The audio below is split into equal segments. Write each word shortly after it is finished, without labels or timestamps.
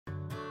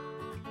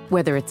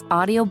Whether it's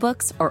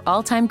audiobooks or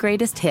all-time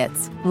greatest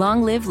hits,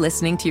 long live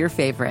listening to your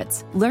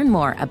favorites. Learn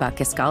more about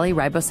Kisqali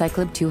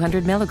Ribociclib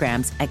 200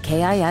 milligrams at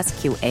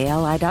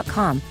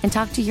KISQALI.com and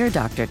talk to your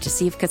doctor to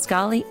see if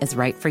Kisqali is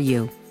right for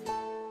you.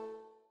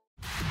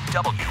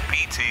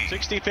 WPT.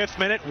 65th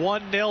minute,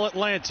 1-0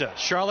 Atlanta.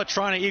 Charlotte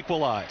trying to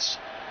equalize.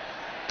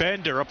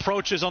 Bender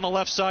approaches on the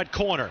left side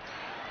corner.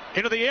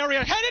 Into the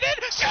area, headed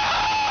in, score!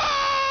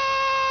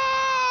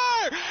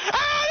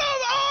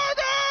 Adam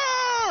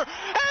Armour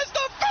has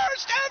the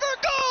first ever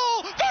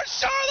goal for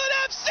Charlotte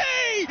FC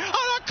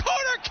on a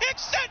corner kick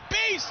set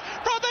piece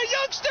from the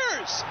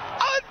youngsters.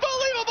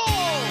 Unbelievable!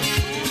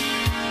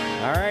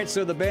 All right,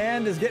 so the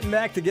band is getting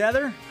back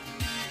together.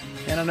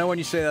 And I know when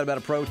you say that about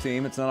a pro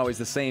team, it's not always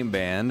the same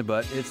band,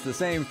 but it's the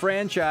same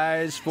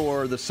franchise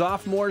for the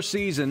sophomore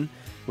season,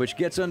 which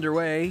gets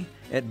underway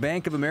at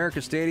Bank of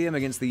America Stadium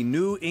against the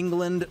New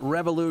England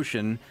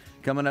Revolution.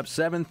 Coming up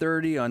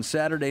 7:30 on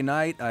Saturday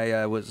night.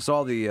 I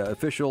saw the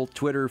official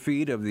Twitter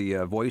feed of the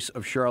voice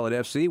of Charlotte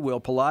FC. Will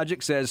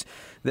Pelagic says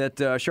that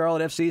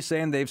Charlotte FC is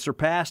saying they've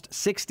surpassed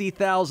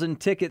 60,000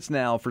 tickets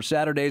now for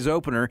Saturday's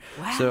opener.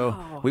 Wow. So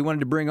we wanted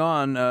to bring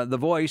on the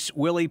voice,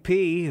 Willie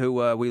P.,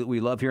 who we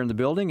love here in the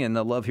building and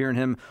love hearing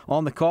him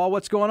on the call.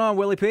 What's going on,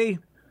 Willie P.?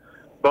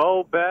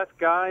 Bo, Beth,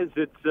 guys,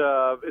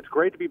 it's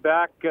great to be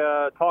back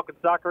talking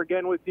soccer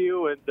again with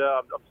you, and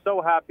I'm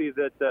so happy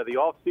that the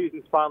off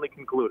season's finally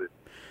concluded.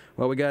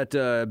 Well, we got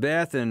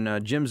Beth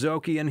and Jim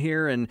Zoki in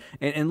here,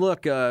 and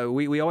look,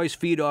 we always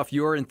feed off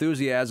your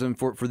enthusiasm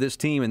for this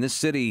team, and this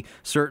city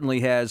certainly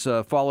has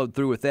followed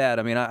through with that.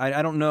 I mean,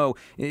 I don't know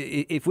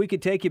if we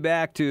could take you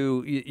back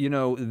to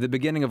the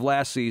beginning of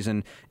last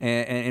season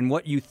and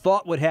what you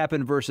thought would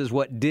happen versus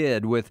what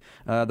did with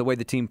the way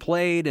the team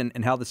played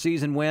and how the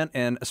season went,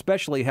 and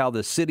especially how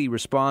the city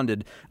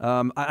responded.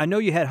 I know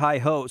you had high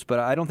hopes, but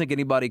I don't think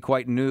anybody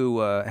quite knew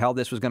how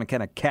this was going to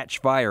kind of catch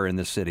fire in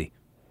this city.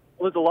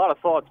 Well, there's a lot of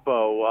thoughts,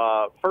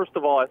 Bo. First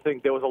of all, I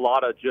think there was a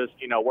lot of just,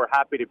 we're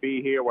happy to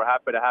be here. We're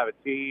happy to have a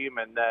team.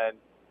 And then,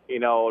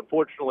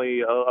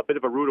 unfortunately, a bit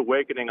of a rude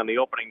awakening on the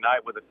opening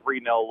night with a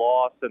 3-0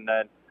 loss. And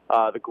then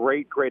the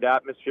great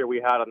atmosphere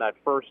we had on that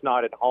first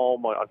night at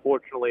home.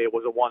 Unfortunately, it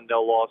was a 1-0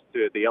 loss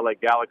to the LA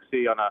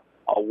Galaxy on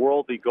a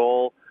worldly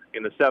goal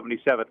in the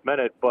 77th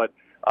minute. But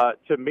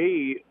to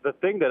me, the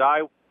thing that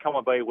I come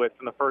away with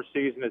from the first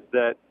season is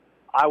that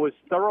I was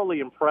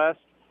thoroughly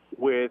impressed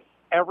with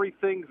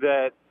everything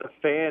that the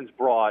fans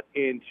brought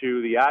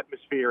into the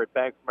atmosphere at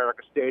Bank of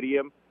America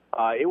Stadium.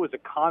 It was a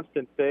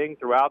constant thing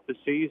throughout the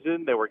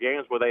season. There were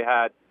games where they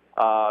had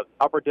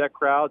upper deck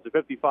crowds of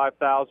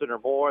 55,000 or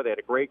more. They had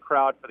a great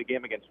crowd for the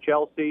game against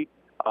Chelsea,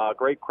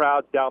 great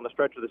crowds down the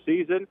stretch of the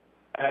season.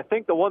 And I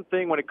think the one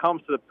thing when it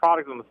comes to the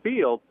product on the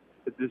field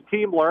is this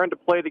team learned to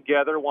play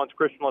together once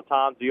Christian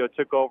Lattanzio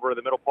took over in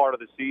the middle part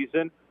of the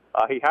season.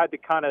 He had to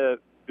kind of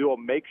do a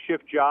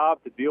makeshift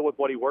job to deal with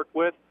what he worked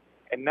with.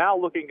 And now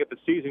looking at the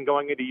season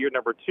going into year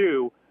number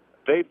 2,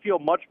 they feel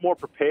much more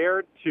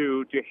prepared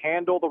to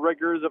handle the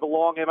rigors of a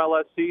long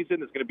MLS season.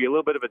 There's going to be a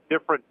little bit of a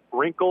different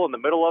wrinkle in the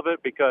middle of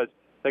it because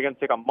they're going to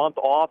take a month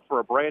off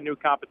for a brand new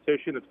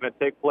competition that's going to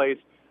take place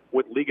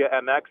with Liga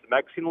MX, the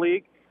Mexican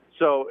League.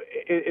 So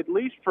at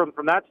least from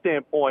that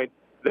standpoint,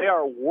 they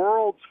are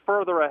worlds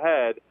further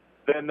ahead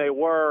than they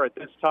were at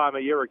this time a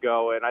year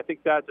ago. And I think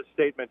that's a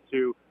statement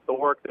to the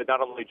work that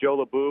not only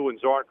Joe LeBou and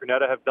Zoran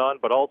Krneta have done,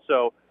 but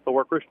also the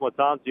work Christian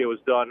Lattanzio has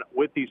done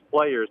with these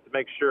players to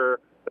make sure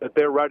that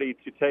they're ready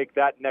to take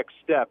that next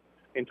step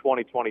in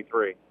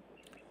 2023.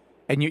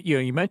 And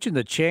you mentioned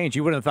the change.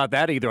 You wouldn't have thought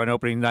that either on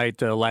opening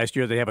night last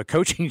year. They have a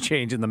coaching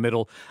change in the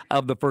middle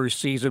of the first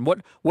season.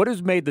 What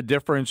has made the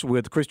difference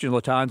with Christian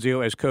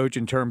Lattanzio as coach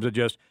in terms of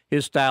just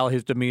his style,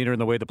 his demeanor,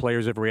 and the way the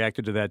players have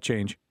reacted to that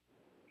change?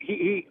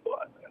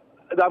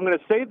 I'm going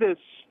to say this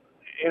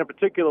in a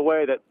particular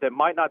way that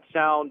might not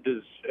sound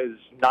as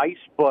nice,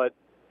 but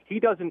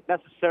he doesn't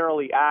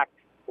necessarily act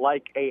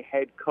like a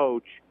head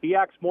coach. He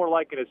acts more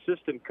like an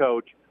assistant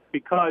coach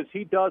because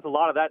he does a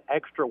lot of that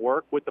extra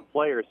work with the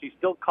players. He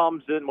still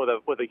comes in with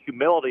a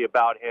humility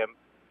about him,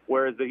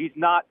 whereas he's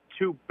not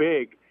too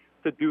big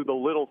to do the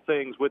little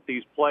things with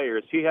these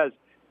players. He has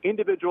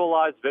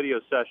individualized video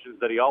sessions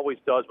that he always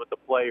does with the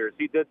players.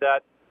 He did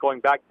that going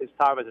back to his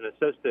time as an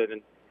assistant,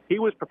 and he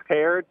was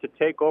prepared to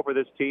take over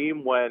this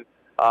team when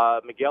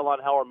Miguel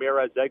Angel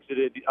Ramirez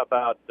exited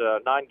about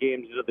 9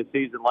 games into the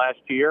season last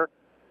year.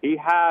 He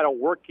had a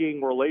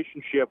working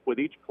relationship with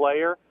each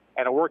player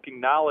and a working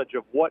knowledge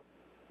of what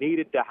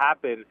needed to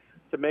happen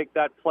to make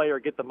that player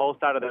get the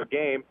most out of their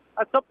game.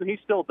 That's something he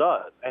still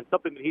does and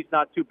something that he's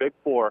not too big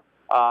for.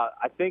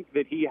 I think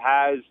that he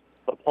has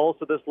the pulse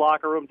of this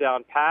locker room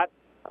down pat.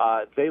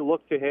 They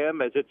look to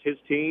him as it's his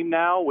team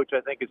now, which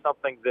I think is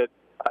something that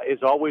is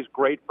always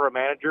great for a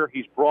manager.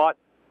 He's brought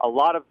a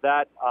lot of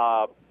that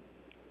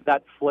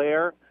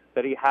flair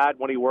that he had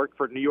when he worked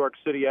for New York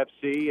City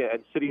FC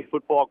and City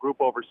Football Group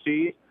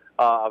overseas.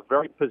 A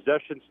very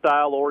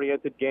possession-style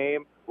oriented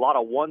game, a lot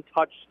of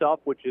one-touch stuff,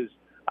 which is,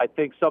 I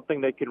think,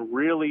 something that can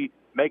really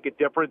make a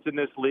difference in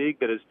this league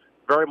that is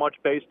very much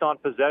based on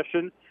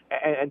possession.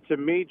 And to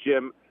me,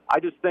 Jim, I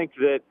just think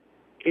that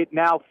it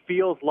now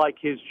feels like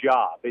his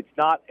job. It's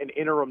not an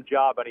interim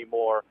job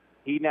anymore.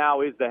 He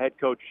now is the head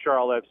coach of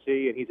Charlotte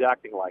FC, and he's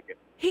acting like it.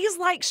 He's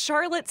like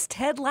Charlotte's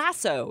Ted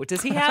Lasso.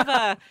 Does he have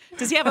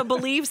a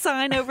Believe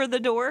sign over the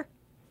door?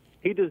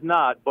 He does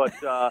not, but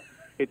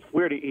it's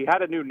weird. He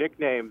had a new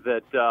nickname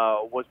that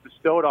was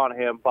bestowed on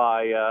him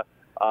by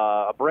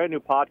a brand new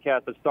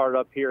podcast that started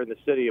up here in the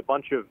city. A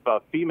bunch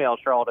of female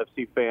Charlotte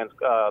FC fans,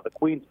 the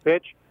Queen's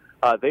Pitch,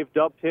 they've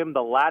dubbed him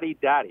the Laddie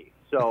Daddy.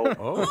 So,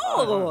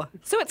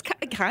 so it's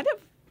kind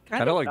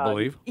of like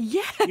Believe.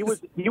 Yes. He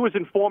was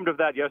informed of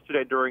that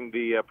yesterday during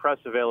the press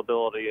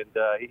availability, and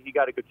he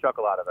got a good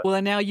chuckle out of it. Well,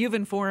 and now you've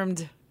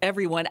informed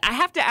everyone. I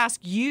have to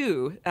ask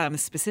you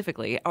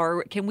specifically: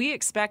 can we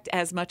expect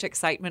as much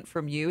excitement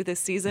from you this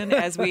season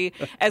as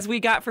we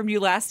got from you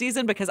last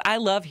season? Because I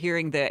love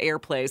hearing the air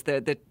plays,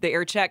 the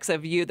air checks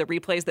of you, the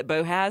replays that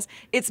Bo has.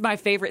 It's my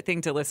favorite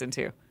thing to listen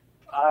to.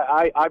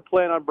 I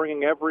plan on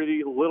bringing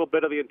every little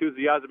bit of the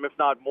enthusiasm, if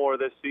not more,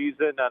 this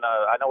season. And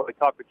I know we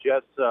talk with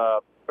Jess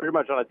pretty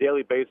much on a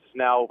daily basis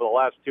now over the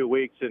last 2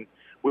 weeks, and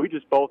we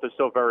just both are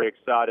so very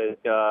excited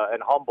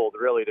and humbled,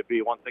 really, to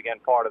be once again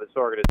part of this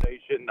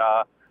organization.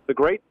 The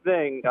great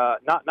thing,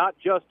 not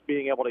just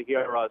being able to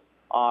hear us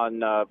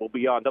we'll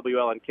be on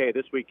WLNK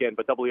this weekend,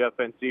 but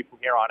WFNZ from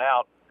here on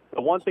out.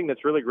 The one thing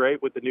that's really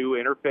great with the new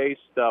interface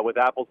with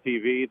Apple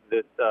TV,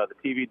 the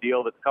TV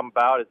deal that's come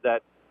about, is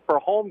that for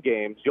home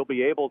games, you'll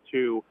be able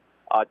to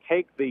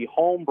take the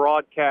home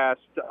broadcast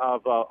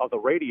of the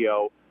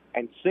radio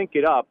and sync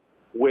it up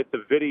with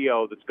the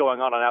video that's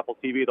going on Apple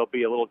TV. There'll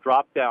be a little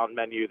drop-down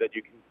menu that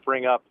you can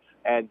bring up,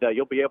 and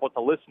you'll be able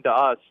to listen to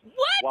us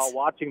while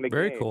watching the game.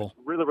 Very cool.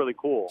 It's really, really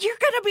cool. You're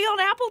going to be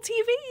on Apple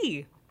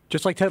TV.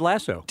 Just like Ted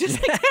Lasso.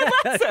 Just like Ted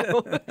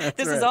Lasso.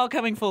 This is all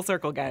coming full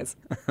circle, guys.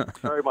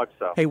 Very much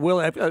so. Hey, Will,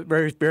 a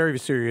very, very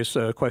serious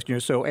question here.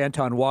 So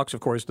Anton Walkes,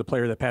 of course, the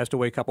player that passed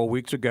away a couple of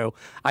weeks ago.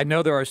 I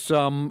know there are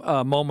some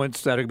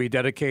moments that are going to be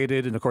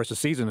dedicated, and, of course, the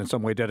season in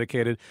some way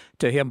dedicated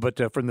to him.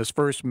 But from this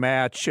first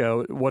match,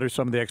 what are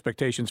some of the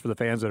expectations for the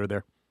fans that are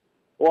there?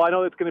 Well, I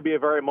know it's going to be a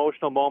very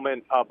emotional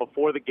moment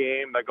before the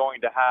game. They're going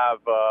to have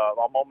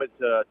a moment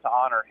to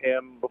honor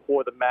him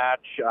before the match.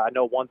 I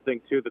know one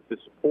thing, too, that the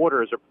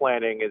supporters are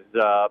planning is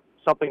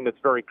something that's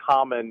very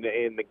common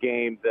in the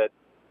game, that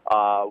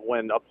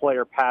when a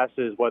player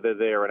passes, whether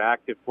they're an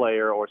active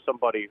player or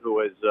somebody who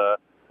is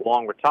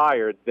long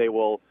retired, they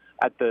will,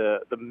 at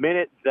the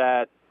minute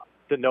that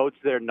denotes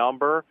their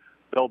number,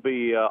 there'll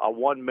be a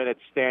 1-minute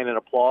stand and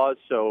applause.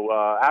 So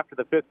after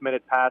the 5th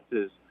minute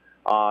passes,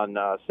 on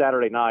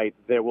Saturday night,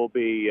 there will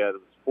be the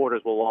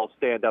supporters will all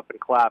stand up and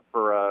clap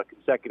for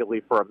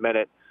consecutively for a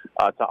minute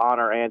to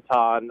honor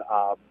Anton.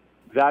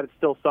 That is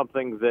still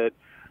something that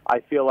I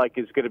feel like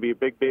is going to be a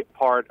big, big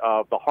part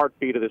of the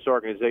heartbeat of this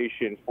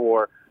organization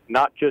for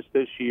not just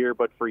this year,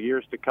 but for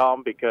years to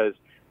come, because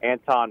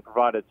Anton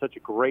provided such a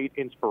great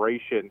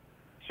inspiration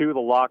to the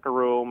locker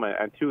room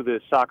and to the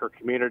soccer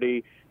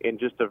community in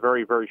just a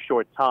very, very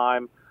short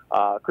time.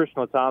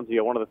 Christian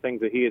Lattanzio, one of the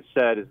things that he has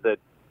said is that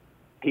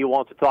he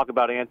wants to talk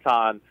about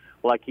Anton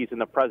like he's in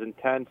the present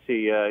tense.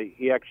 He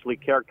actually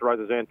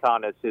characterizes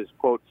Anton as his,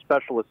 quote,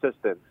 special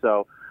assistant.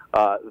 So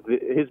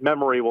his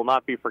memory will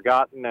not be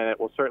forgotten, and it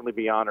will certainly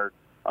be honored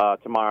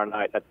tomorrow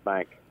night at the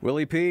bank.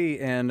 Willie P.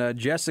 and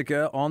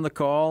Jessica on the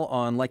call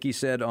on, like he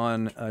said,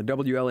 on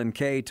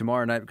WLNK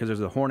tomorrow night because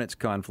there's a Hornets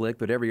conflict,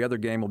 but every other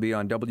game will be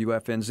on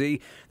WFNZ.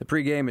 The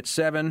pregame at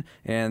 7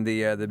 and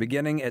the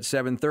beginning at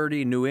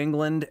 7:30, New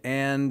England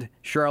and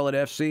Charlotte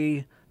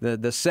FC.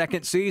 The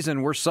second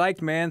season. We're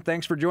psyched, man.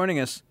 Thanks for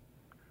joining us.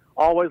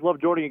 Always love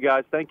joining you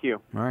guys. Thank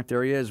you. All right,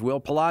 there he is. Will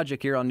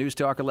Pelagic here on News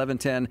Talk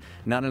 1110,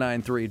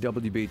 99.3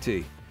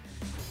 WBT.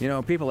 You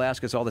know, people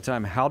ask us all the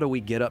time, how do we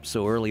get up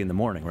so early in the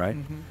morning, right?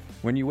 Mm-hmm.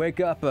 When you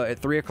wake up at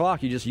 3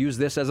 o'clock, you just use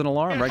this as an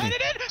alarm, right?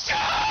 Score!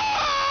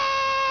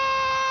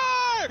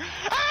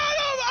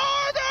 Adam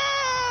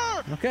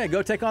Armour! Okay,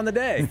 go take on the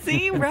day.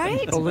 See,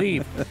 right?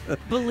 Believe.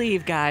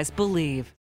 Believe, guys. Believe.